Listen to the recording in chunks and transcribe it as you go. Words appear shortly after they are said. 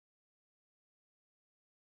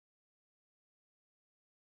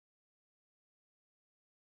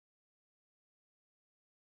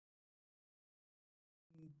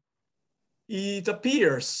It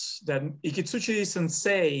appears that Ikitsuchi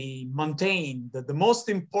Sensei maintained that the most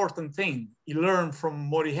important thing he learned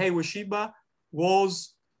from Morihei Ueshiba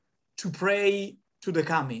was to pray to the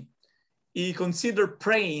kami. He considered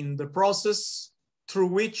praying the process through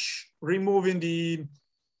which removing the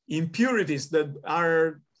impurities that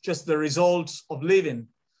are just the results of living.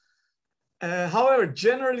 However,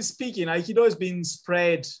 generally speaking, Aikido has been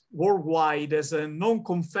spread worldwide as a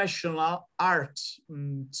non-confessional art.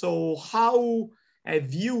 So how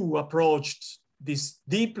have you approached these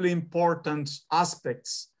deeply important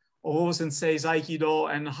aspects of Sensei's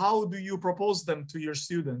Aikido, and how do you propose them to your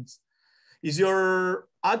students? Is your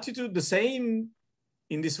attitude the same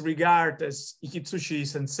in this regard as Ikitsuchi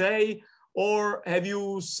Sensei, or have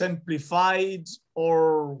you simplified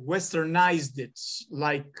or westernized it,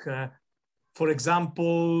 like for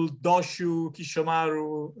example, Doshu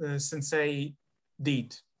Kishomaru Sensei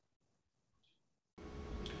did?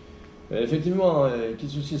 Effectivement,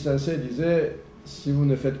 Kitsuchi Sensei disait, si vous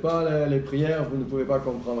ne faites pas les prières, vous ne pouvez pas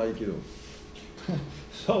comprendre Aikido.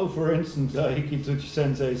 So, for instance, Kitsuchi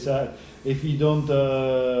Sensei said, if you don't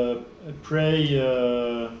pray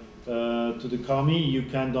to the kami, you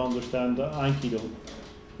can't understand Aikido.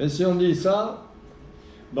 Et si on dit ça,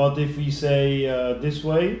 but if we say this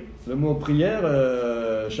way, le mot prière,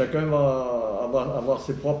 chacun va avoir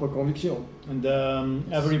ses propres convictions. And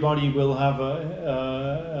everybody will have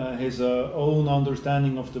his own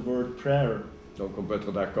understanding of the word prayer. Donc on peut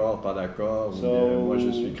être d'accord, pas d'accord. Moi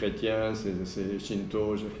je suis chrétien, c'est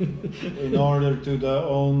Shinto. In order to the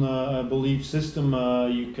own belief system,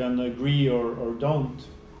 you can agree or don't.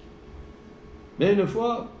 Mais une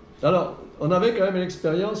fois, alors on avait quand même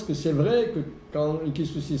l'expérience que c'est vrai que quand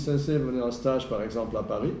Ikitsuchi Sensei venait en stage par exemple à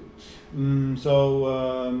Paris. I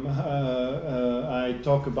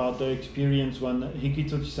talk about the experience when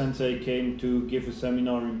Ikitsuchi Sensei came to give a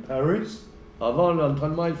seminar in Paris. Avant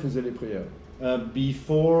l'entraînement, il faisait les prières.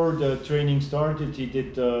 Before the training started, he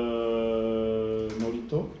did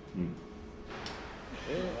Norito.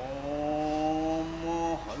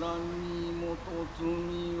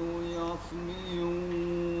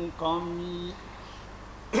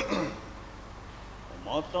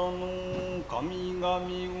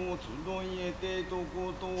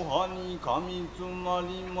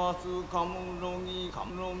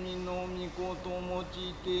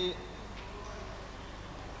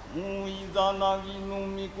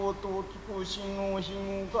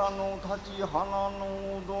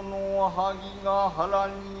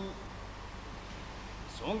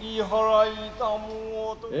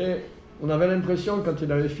 Et on avait l'impression quand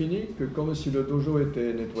il avait fini que comme si le dojo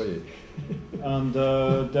était nettoyé. And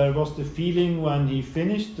there was the feeling when he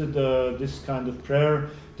finished this kind of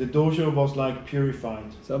prayer, the dojo was like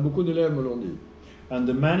purified. Ça, beaucoup d'élèves me l'ont dit. And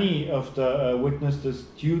many of the the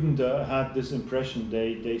student had this impression.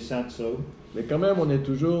 They said so. Mais quand même, on est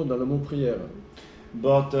toujours dans le mot prière.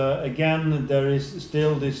 But again, there is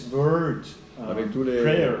still this word. Avec tous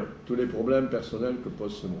les problèmes personnels que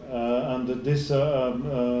pose ce mot. And this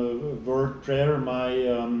word prayer might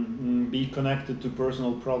be connected to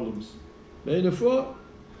personal problems. Mais une fois,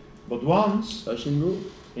 but once, à Shingu,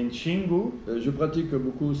 in Shingu, je pratique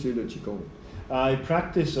beaucoup aussi le Qigong. I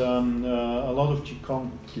practice a lot of Qigong.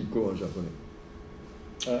 Kiko en japonais.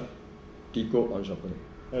 Kiko en japonais.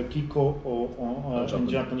 Kiko in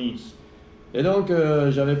Japanese. Et donc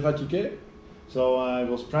j'avais pratiqué. So I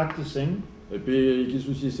was practicing. Et puis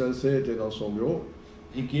Ikitsuchi Sensei était dans son bureau.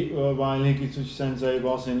 While Ikitsuchi Sensei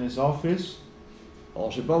was in his office. Alors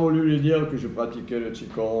j'ai pas voulu lui dire que je pratiquais le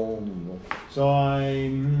Qigong. So I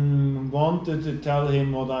wanted to tell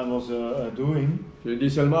him what I was doing. Je lui ai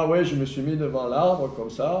dit seulement ouais, je me suis mis devant l'arbre comme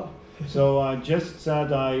ça. So I just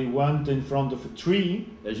said I went in front of a tree.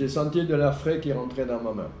 Et j'ai senti de l'air frais qui rentrait dans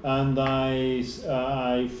ma main. And I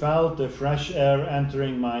felt the fresh air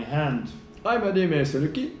entering my hand. Ah, il m'a dit mais c'est le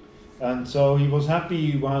ki. And so he was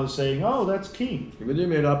happy while saying, "Oh, that's ki." Il me dit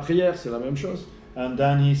mais la prière c'est la même chose. And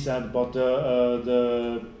then he said, "But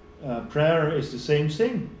the prayer is the same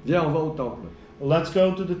thing." Viens, on va au temple. Let's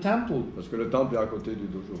go to the temple. Parce que le temple est à côté du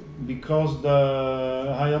dojo. Because the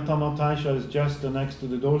Hayatama Taisha is just next to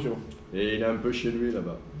the dojo. Et il est un peu chez lui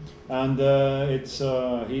là-bas. And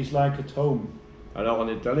he's like at home. Alors on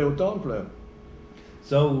est allé au temple.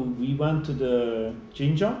 So we went to the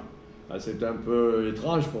Jinja. Ah, c'était un peu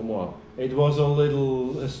étrange pour moi. It was a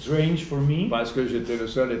little strange for me. Parce que j'étais le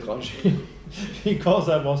seul étranger. Because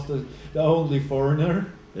I was the only foreigner.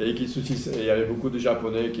 Et il y avait beaucoup de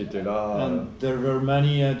Japonais qui étaient là. And there were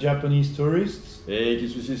many Japanese tourists. Et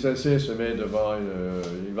Ikitsuchi Sensei se met devant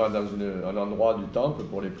il va dans un endroit du temple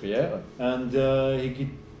pour les prières. And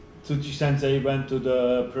Tsuchi Sensei went to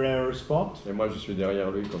the prayer spot, et moi je suis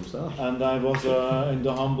derrière lui comme ça, and I was in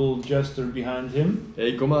the humble gesture behind him. et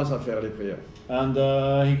il commence à faire les prières. And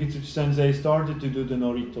Hikitsuchi Sensei started to do the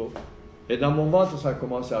Norito. Et dans mon ventre, ça a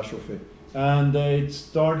commencé à chauffer. And it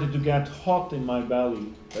started to get hot in my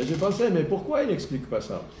belly. Et j'ai pensé, mais pourquoi il n'explique pas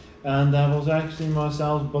ça? And I was asking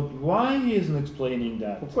myself, but why he isn't explaining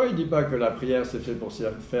that? Pourquoi il ne dit pas que la prière c'est fait pour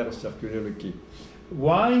faire circuler le ki?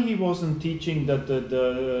 Why he wasn't teaching that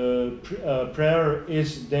the prayer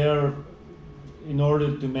is there in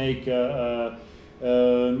order to make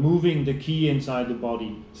moving the ki inside the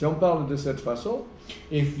body? Si on parle de cette façon,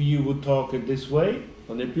 If you would talk it this way,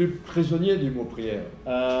 on n'est plus prisonnier du mot prière.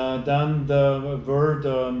 then the word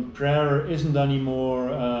prayer isn't anymore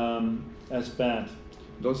as bad.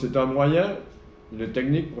 Donc c'est un moyen, une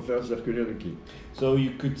technique pour faire circuler le ki. So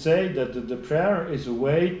you could say that the prayer is a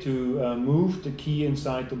way to move the ki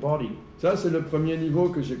inside the body. Ça c'est le premier niveau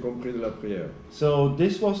que j'ai compris de la prière. So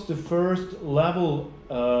this was the first level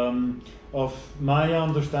of my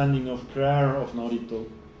understanding of prayer of Norito.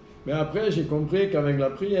 Mais après j'ai compris qu'avec la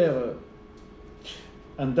prière,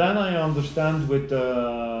 And then I understand with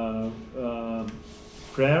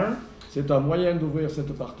prayer, c'est un moyen d'ouvrir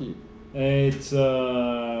cette partie. it's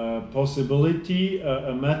a possibility,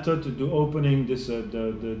 a method to opening this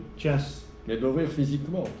the chest, Mais d'ouvrir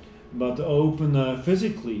physiquement. but open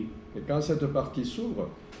physically. Et quand cette partie s'ouvre,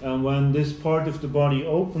 And when this part of the body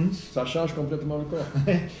opens, ça change complètement le corps.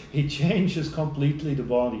 it changes completely the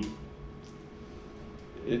body.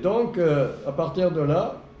 Et donc, à partir de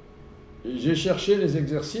là, j'ai cherché les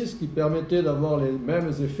exercices qui permettaient d'avoir les mêmes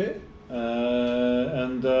effets.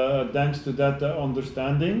 And thanks to that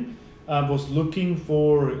understanding, I was looking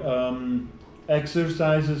for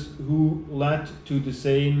exercises who led to the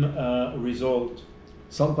same result,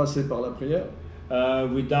 Sans passer par la prière,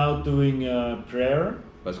 without doing prayer,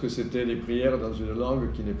 parce que c'était les prières dans une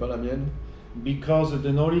langue qui n'est pas la mienne. because the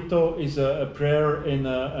Norito is a prayer in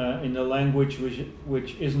a language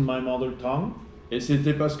which isn't my mother tongue. Et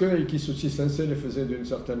c'était parce que Ikitsuchi Sensei le faisait d'une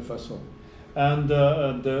certaine façon. And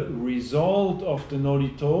the result of the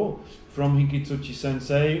Norito from Hikitsuchi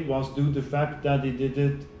Sensei was due to the fact that he did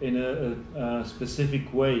it in a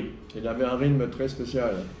specific way. Il avait un rythme très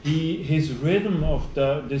spécial. His rhythm of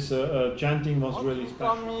this chanting was really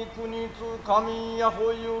special. 神国津神や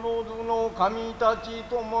ほゆろずの神たち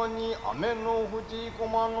ともに雨の淵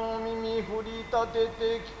駒の耳振り立て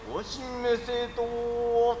て気を示せと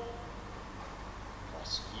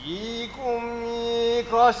しこみ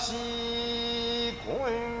かしこ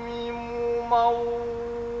みもま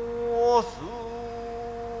おす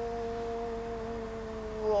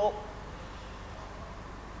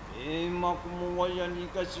まくもわやに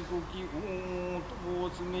かしこきうんとぼ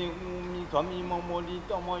つめうんみかみ守り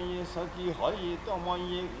たまえさきはえたま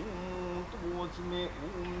えうんとぼつめう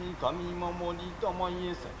んみかみ守りたま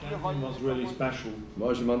えさきはえ Chanting was really special.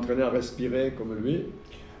 Moi, je m'entraînais à respirer comme lui.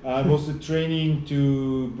 I was training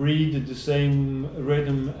to breathe the same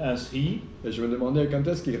rhythm as he, Et je me demandais quand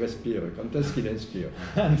est-ce qu'il respire, quand est-ce qu'il inspire.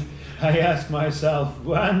 and I asked myself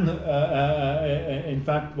when, in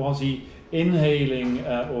fact, was he inhaling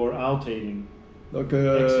or outhaling? Donc,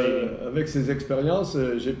 Exhaling. avec ces expériences,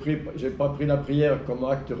 j'ai pas pris la prière comme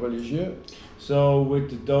acte religieux, So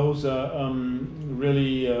with those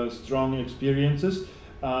really strong experiences,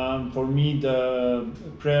 for me the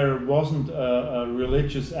prayer wasn't a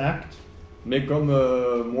religious act, mais comme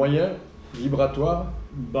moyen vibratoire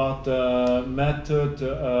but method,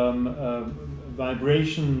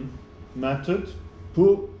 vibration method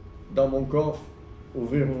pour, dans mon corps,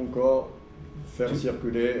 ouvrir mon corps, faire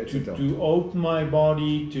circuler, etc. to open my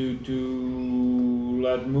body, to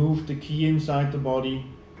let move the ki inside the body.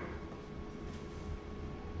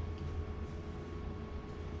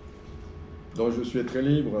 Donc je suis très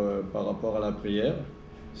libre par rapport à la prière.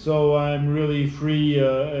 So I'm really free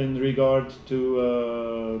in regard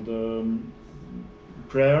to the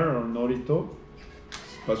prayer or Norito.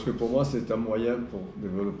 Parce que pour moi, c'est un moyen pour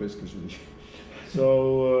développer ce que je dis.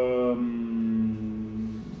 So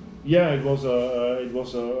yeah, it was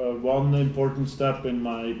a one important step in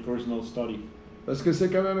my personal study. Parce que c'est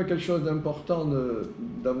quand même quelque chose d'important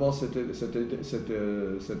d'avoir cette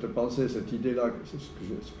pensée, cette idée-là, c'est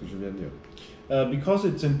ce que je viens de dire. Because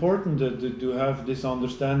it's important to have this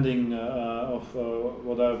understanding of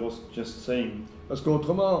what I was just saying. Parce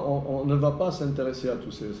qu'autrement, on ne va pas s'intéresser à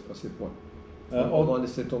ces points. On va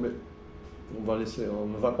laisser tomber. On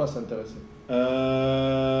ne va pas s'intéresser.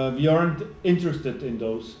 We aren't interested in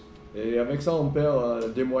those. Et avec ça, on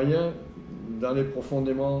perd des moyens d'aller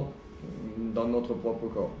profondément dans notre propre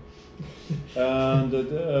corps. And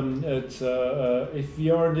it's, if we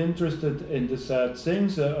aren't interested in the sad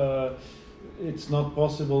things, it's not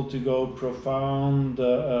possible to go profound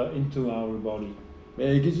into our body.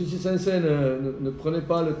 Mais Ikitsuchi Sensei ne prenait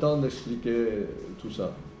pas le temps d'expliquer tout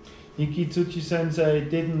ça. Ikitsuchi Sensei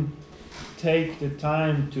didn't take the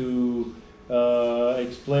time to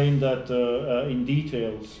explain that in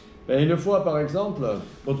details. Mais une fois, par exemple,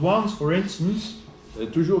 But once, for instance,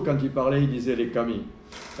 toujours quand il parlait, il disait les kami.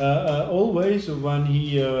 Always when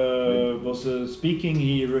he was speaking,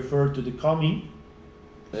 he referred to the kami.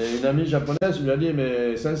 Et une amie japonaise lui a dit,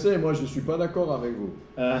 mais Sensei, moi je ne suis pas d'accord avec vous.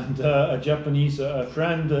 And a Japanese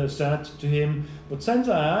friend said to him, but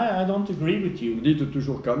Sensei, I don't agree with Vous you. dites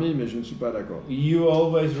toujours kami, mais je ne suis pas d'accord. You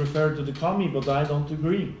always refer to the kami, but I don't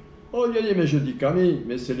agree. Oh, il a dit, mais je dis kami,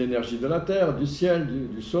 mais c'est l'énergie de la terre, du ciel,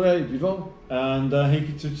 du soleil, du vent. And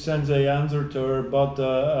Ikitsuchi Sensei answered her, but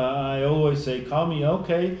I always say kami,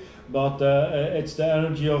 okay, but it's the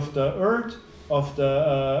energy of the earth, of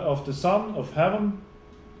the sun, of heaven.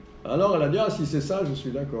 Alors elle a dit, ah si c'est ça, je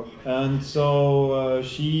suis d'accord. And so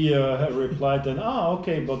she replied then,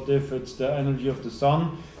 okay, but if it's the energy of the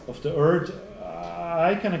sun, of the earth,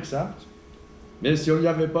 I can accept. Mais si on ne lui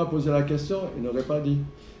avait pas posé la question, il n'aurait pas dit.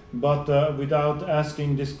 But without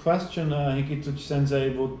asking this question, Ikitsuchi Sensei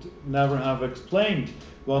would never have explained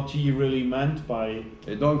what he really meant by it.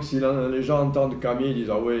 Et donc si les gens entendent kami, ils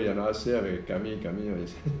disent, ah oui, il y en a assez avec kami, kami. Oui.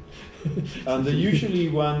 And usually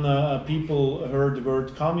when people heard the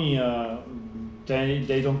word kami,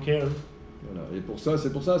 they don't care. Voilà. Et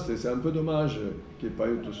c'est pour ça, c'est un peu dommage qu'il n'y ait pas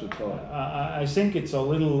eu tout ce travail. I think it's a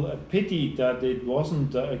little pity that it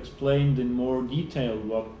wasn't explained in more detail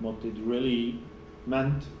what it really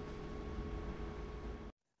meant.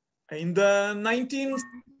 In the 19th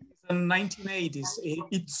and 1980s,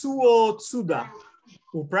 Itsuo Tsuda,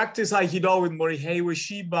 who practiced Aikido with Morihei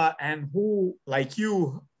Ueshiba and who, like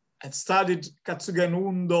you, had studied Katsugen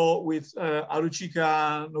Undo with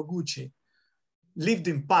Haruchika Noguchi, lived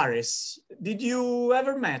in Paris. Did you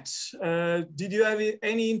ever met? Did you have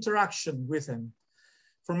any interaction with him?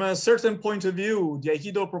 From a certain point of view, the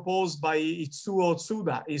Aikido proposed by Itsuo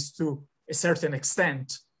Tsuda is to a certain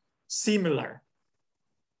extent similar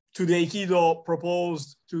to the Aikido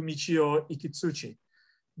proposed to Michio Ikitsuchi.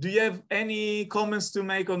 Do you have any comments to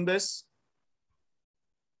make on this?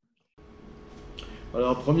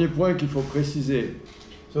 Alors, premier point qu'il faut préciser.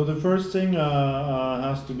 So the first thing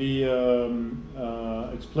has to be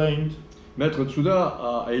explained. Maître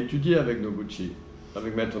Tsuda a étudié avec Noguchi,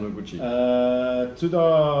 avec Maître Noguchi.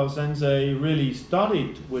 Tsuda Sensei really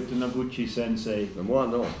studied with the Noguchi Sensei. Mais moi,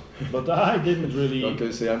 non. But I didn't really. Donc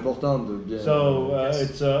c'est important de bien. So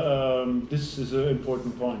it's this is an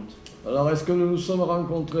important point. Alors, est-ce que nous nous sommes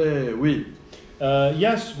rencontrés? Oui.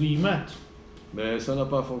 Yes, we met. Mais ça n'a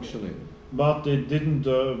pas fonctionné. But it didn't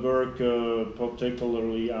work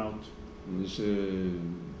particularly out.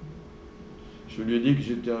 Je lui ai dit que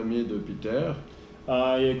j'étais ami de Peter.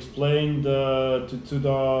 I explained to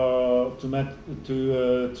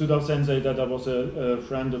Tsuda Sensei that I was a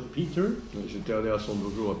friend of Peter. J'étais allé à son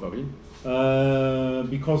dojo à Paris.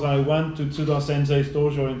 Because I went to Tsuda Sensei's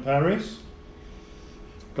dojo in Paris.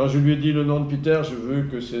 Quand je lui ai dit le nom de Peter, j'ai vu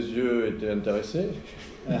que ses yeux étaient intéressés.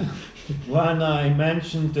 When I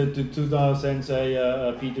mentioned to Tsuda Sensei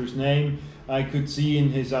Peter's name, I could see in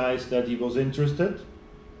his eyes that he was interested.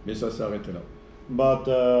 Mais ça s'est arrêté là. But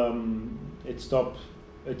it stopped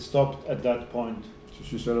at that point. Je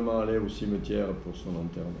suis seulement allé au cimetière pour son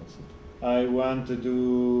enterrement. I went to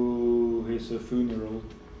do his funeral.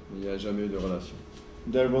 Il n'y a jamais eu de relation.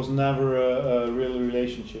 There was never a real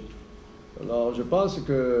relationship. Alors je pense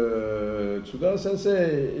que Tsuda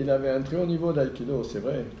Sensei, il avait un très haut niveau d'aïkido, c'est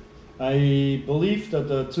vrai. I believe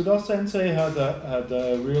that Tsuda Sensei had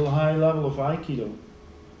a real high level of Aikido.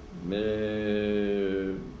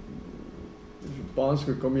 Mais je pense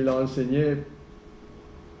que comme il a enseigné,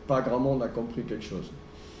 pas grand monde a compris quelque chose.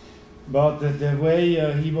 But the way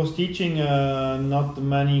he was teaching, not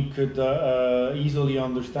many could easily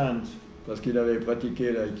understand. Parce qu'il avait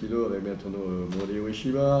pratiqué l'aïkido avec Maître Morihei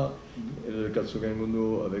Ueshiba, et le Katsugen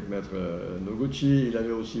Undo avec Maître Noguchi. Il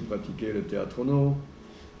avait aussi pratiqué le théâtre no.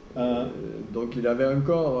 Donc il avait un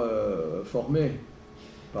corps formé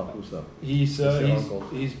par tout ça. His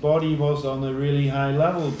body was on a really high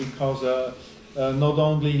level because not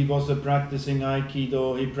only he was practicing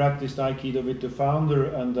Aikido, he practiced Aikido with the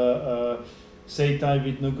founder and Seitai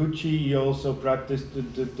with Noguchi. He also practiced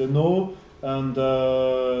the No and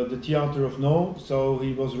the theater of No, so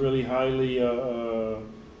he was really highly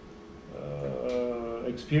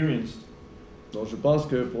experienced. Donc je pense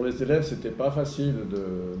que pour les élèves, c'était pas facile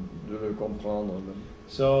de le comprendre.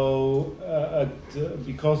 So,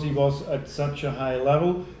 because he was at such a high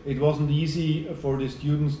level, it wasn't easy for the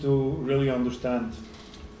students to really understand.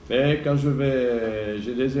 Mais quand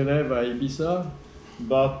j'ai des élèves à Ibiza,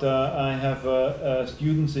 But I have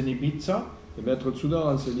students in Ibiza, le maître Tsuda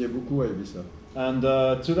enseignait beaucoup à Ibiza. and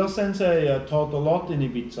Tsuda Sensei taught a lot in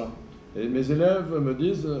Ibiza. Et mes élèves me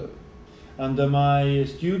disent And my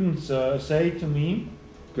students say to me,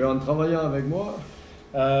 qu'en travaillant avec moi,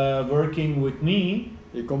 working with me,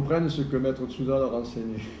 ils comprennent ce que maître Tsuda leur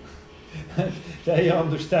enseignait. they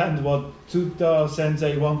understand what Tsuda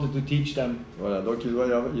Sensei wanted to teach them. Voilà, donc il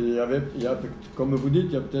y a, comme vous dites,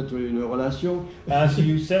 il y a peut-être une relation. As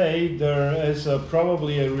you say, there is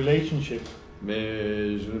probably a relationship.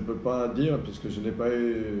 Mais je ne peux pas dire puisque il n'y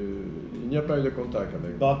a pas eu de contact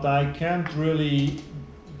avec. But I can't really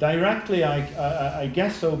directly. I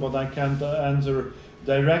guess so, but I can't answer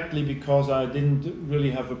directly because I didn't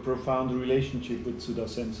really have a profound relationship with Tsuda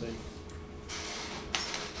Sensei.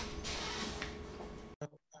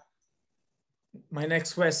 My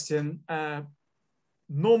next question,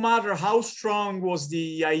 no matter how strong was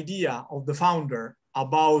the idea of the founder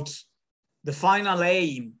about the final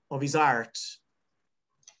aim of his art,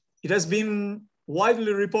 it has been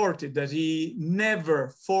widely reported that he never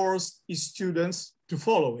forced his students to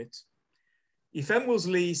follow it. He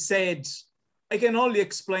famously said, "I can only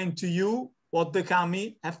explain to you what the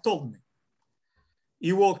kami have told me."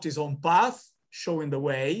 He walked his own path, showing the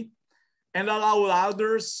way, and allowed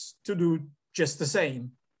others to do just the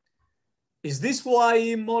same. Is this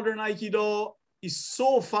why modern Aikido is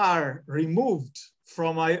so far removed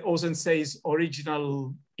from O-sensei's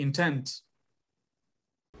original intent?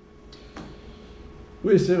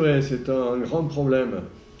 Oui, c'est vrai, c'est un grand problème.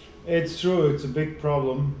 It's true, it's a big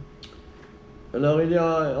problem. Alors il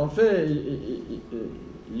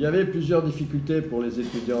y avait plusieurs difficultés pour les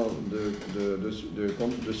étudiants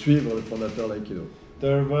de suivre le fondateur de l'Aikido.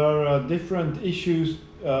 There were different issues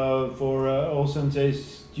for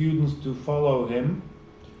O-sensei's students to follow him.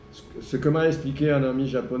 Ce que m'a expliqué un ami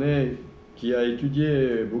japonais qui a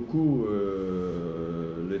étudié beaucoup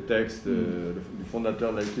les textes du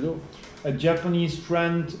fondateur de l'Aikido. A Japanese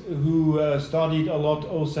friend who studied a lot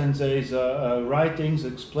O-sensei's writings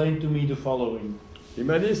explained to me the following. Il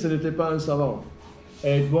m'a dit que ce n'était pas un savant.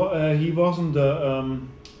 He wasn't a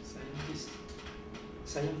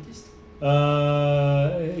Scientist.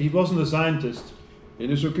 He wasn't a scientist. Il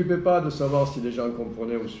ne s'occupait pas de savoir si les gens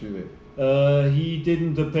comprenaient ou suivaient. He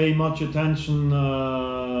didn't pay much attention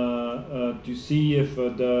to see if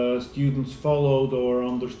the students followed or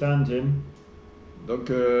understand him.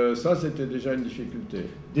 Donc ça, c'était déjà une difficulté.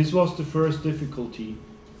 This was the first difficulty.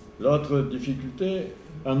 L'autre difficulté,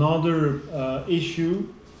 Another issue,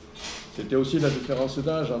 c'était aussi la différence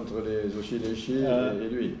d'âge entre les Oshideshi et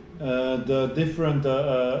lui. The different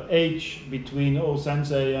age between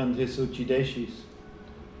O-sensei and his Uchideshis.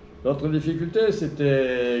 L'autre difficulté,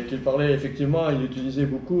 c'était qu'il parlait effectivement, il utilisait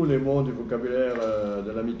beaucoup les mots du vocabulaire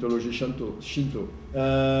de la mythologie Shinto.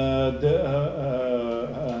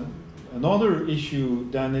 Another issue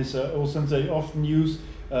then is O-sensei often use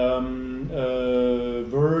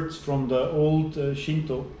words from the old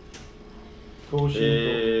Shinto.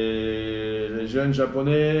 Et les jeunes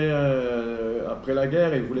japonais, après la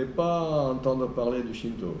guerre, ils ne voulaient pas entendre parler du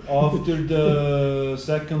Shinto. After the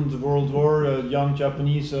Second World War, young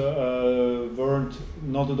Japanese weren't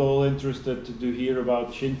not at all interested to hear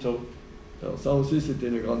about Shinto. Alors ça aussi, c'était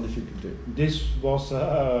une grande difficulté. This was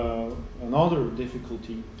another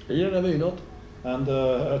difficulty. Et il y en avait une autre. And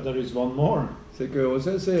there is one more. C'est que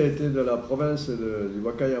O-sensei était de la province du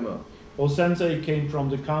Wakayama. O-sensei came from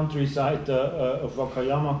the countryside of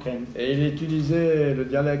Wakayama Ken. Et il utilisait le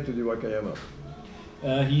dialecte du Wakayama.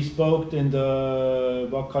 He spoke in the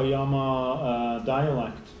Wakayama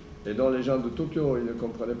dialect. Et dont les gens de Tokyo, ils ne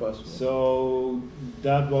comprenaient pas souvent. So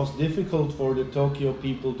that was difficult for the Tokyo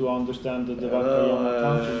people to understand the Wakayama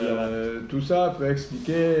country dialect. Tout ça peut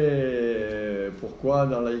expliquer pourquoi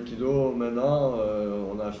dans l'Aikido maintenant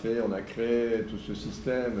on a créé tout ce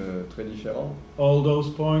système très différent. All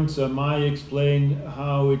those points might explain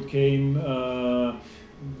how it came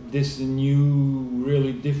this new,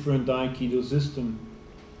 really different Aikido system.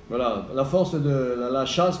 Voilà, la force de la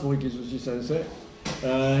chance pour Ikitsuchi Sensei.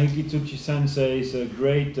 Ikitsuchi Sensei's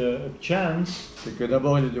great chance. C'est que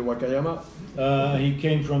d'abord il est de Wakayama. He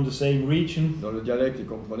came from the same region. Dans le dialecte il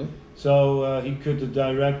comprenait. So he could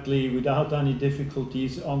directly, without any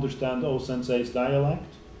difficulties, understand O-sensei's dialect.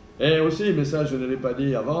 Et aussi, mais ça je ne l'ai pas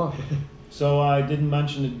dit avant. So I didn't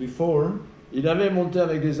mention it before. Il avait monté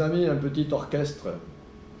avec des amis un petit orchestre.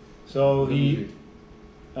 So de he musique.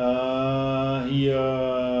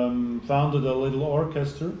 founded a little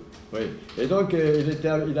orchestra. Oui. Et donc,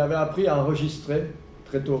 il avait appris à enregistrer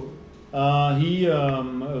très tôt. He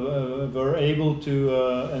were able to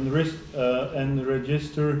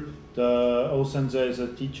enregister the Sensei's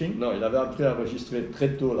teaching. Non, il avait appris à enregistrer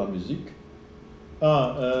très tôt la musique.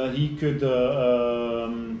 He could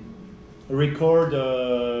record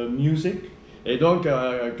music. Et donc,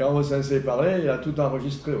 quand le sensei parlait, il a tout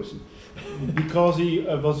enregistré aussi. Because he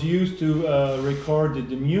was used to record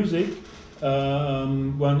the music,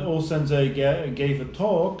 when O-sensei gave a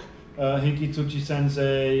talk, Hikitsuchi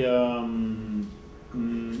sensei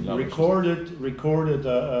recorded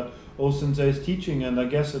O-sensei's teaching, and I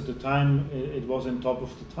guess at the time it was in top of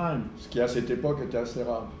the time. Ce qui à cette époque était assez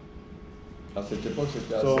rare. À cette époque,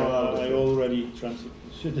 c'était assez So rare. I already translated.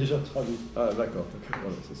 J'ai déjà traduit. Ah d'accord,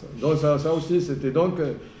 voilà, c'est ça. Donc ça aussi, c'était donc,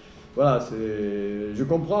 voilà, je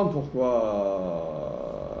comprends pourquoi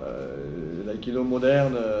l'aïkido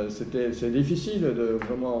moderne, c'est difficile de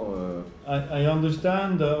vraiment... I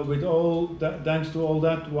understand with all that, thanks to all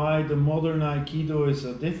that, why the modern Aikido is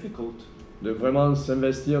difficult. de vraiment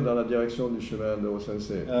s'investir dans la direction du chemin de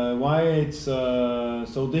O-sensei. Why it's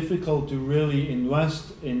so difficult to really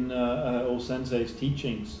invest in O-sensei's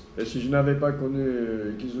teachings. Et si je n'avais pas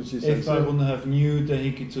connu Hikitsuchi If I Sensei, wouldn't have knew the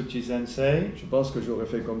Hikitsuchi sensei, je pense que j'aurais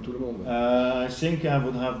fait comme tout le monde. I think I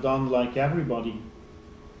would have done like everybody.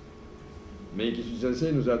 Mais Hikitsuchi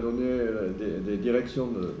Sensei nous a donné des directions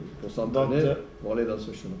pour s'entraîner, pour aller dans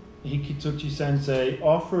ce chemin. Hikitsuchi sensei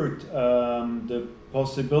offered the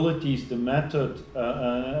possibilities, the method,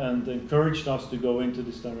 and encouraged us to go into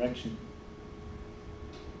this direction.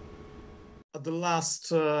 At the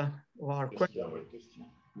last of our question,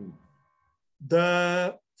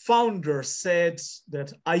 the founder said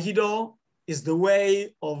that Aikido is the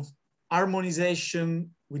way of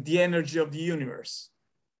harmonization with the energy of the universe.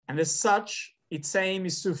 And as such, its aim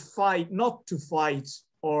is to fight, not to fight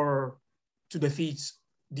or to defeat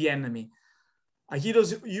the enemy.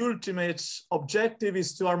 Aikido's ultimate objective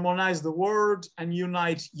is to harmonize the world and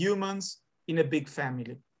unite humans in a big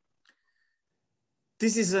family.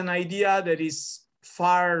 This is an idea that is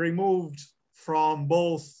far removed from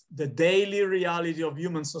both the daily reality of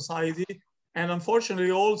human society and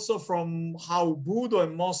unfortunately also from how Budo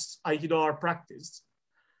and most Aikido are practiced.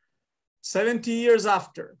 70 years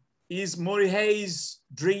after, is Morihei's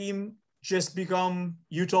dream just become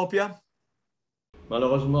utopia?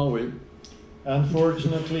 Malheureusement, oui.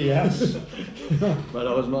 Unfortunately, yes.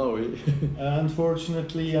 Malheureusement, oui.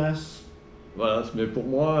 Unfortunately, yes. Voilà, mais pour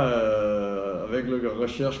moi, avec la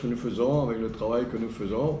recherche que nous faisons, avec le travail que nous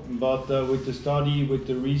faisons, But with the study, with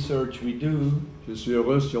the research we do, je suis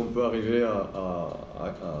heureux si on peut arriver à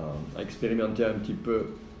expérimenter un petit peu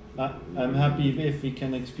I'm happy if we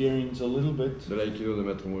can experience a little bit. de l'aïkido de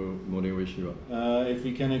Maître Morihei Ueshiba. If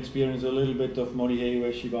we can experience a little bit of Morihei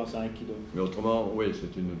Ueshiba's Aikido. Mais autrement, oui,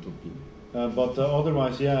 c'est une utopie. But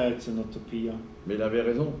otherwise, yeah, it's an utopia. Mais il avait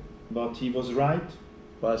raison, But he was right,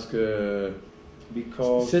 parce que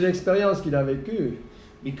because c'est l'expérience qu'il a vécue.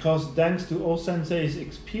 thanks to O-sensei's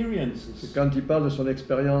experiences, Quand il parle de son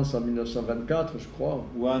expérience en 1924, je crois,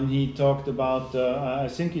 when he talked about, I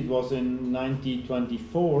think it was in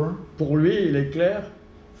 1924, pour lui, il est clair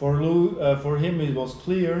for him it was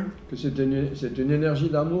clear. que c'est une énergie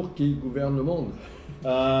d'amour qui gouverne le monde.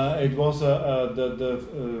 It was the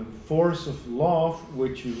force of love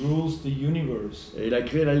which rules the universe. Et il a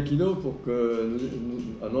créé l'aïkido pour que,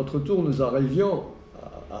 à notre tour, nous arrivions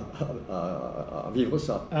à vivre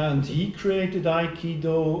ça. And he created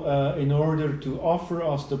Aikido in order to offer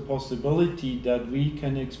us the possibility that we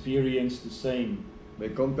can experience the same. Mais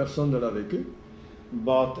comme personne ne l'a vécu,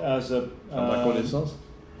 But as a à ma connaissance,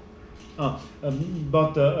 as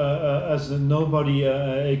nobody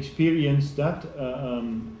experienced that,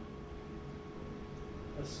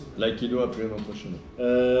 l'aïkido a pris un autre chemin.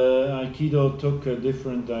 Aikido took a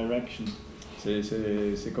different direction.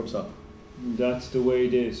 C'est comme ça. That's the way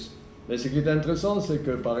it is. Mais ce qui est intéressant, c'est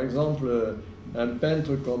que par exemple, un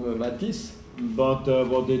peintre comme Matisse, But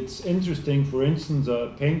what it's interesting, for instance, a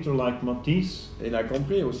painter like Matisse, il a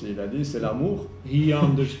compris aussi, il a dit c'est l'amour. he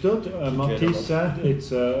understood. Matisse said it's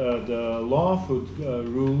the love who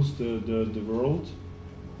rules the world.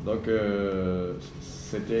 Donc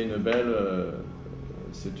c'est une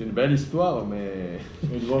belle histoire, mais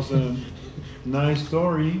It was a nice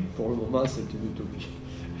story, pour le moment c'est une utopie.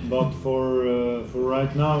 but for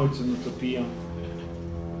right now it's an utopia.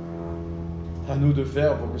 À nous de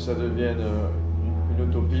faire pour que ça devienne une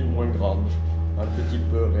utopie moins grande, un petit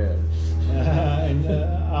peu réelle. And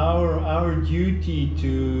our duty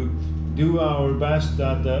to do our best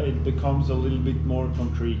that it becomes a little bit more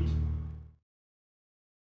concrete.